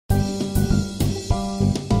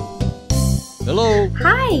Hello.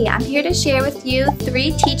 Hi, I'm here to share with you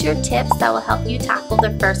 3 teacher tips that will help you tackle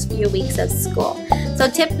the first few weeks of school. So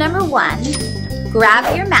tip number 1,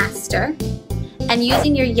 grab your master and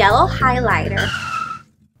using your yellow highlighter,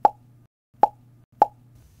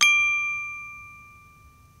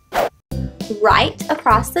 write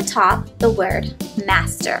across the top the word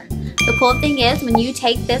master. The cool thing is when you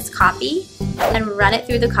take this copy and run it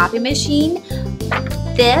through the copy machine,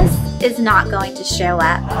 this is not going to show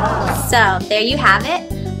up. So there you have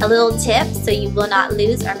it, a little tip so you will not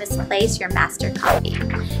lose or misplace your master copy.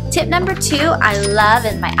 Tip number 2, I love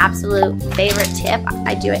and my absolute favorite tip.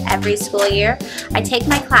 I do it every school year. I take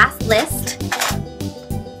my class list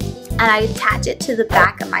and I attach it to the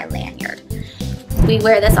back of my lanyard. We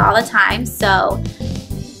wear this all the time, so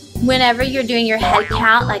whenever you're doing your head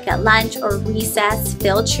count, like at lunch or recess,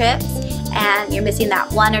 field trips, and you're missing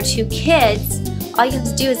that 1 or 2 kids, all you have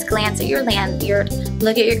to do is glance at your lanyard,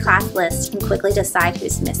 look at your class list, and quickly decide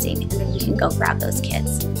who's missing, and then you can go grab those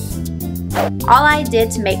kids. All I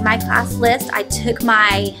did to make my class list, I took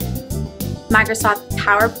my Microsoft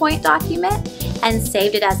PowerPoint document and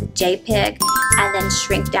saved it as a JPEG and then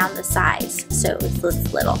shrink down the size so it was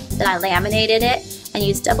this little. Then I laminated it and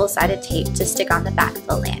used double-sided tape to stick on the back of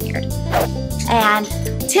the lanyard. And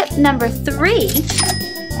tip number 3,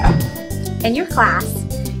 in your class,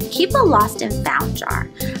 keep a lost and found jar.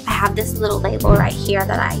 I have this little label right here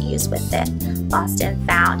that I use with it, lost and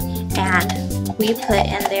found, and we put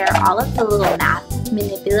in there all of the little math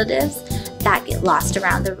manipulatives that get lost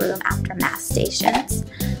around the room after math stations.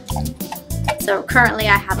 So currently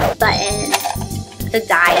I have a button, the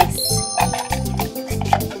dice,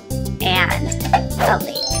 and a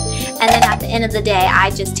link. And then at the end of the day,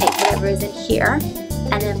 I just take whatever is in here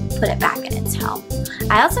and then put it back in its home.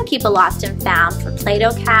 I also keep a lost and found for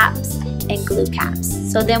Play-Doh caps and glue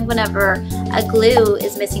caps. So then whenever a glue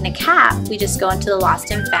is missing a cap, we just go into the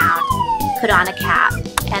lost and found, put on a cap,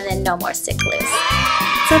 and then no more stick glues.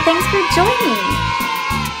 So thanks for joining.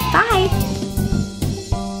 Bye.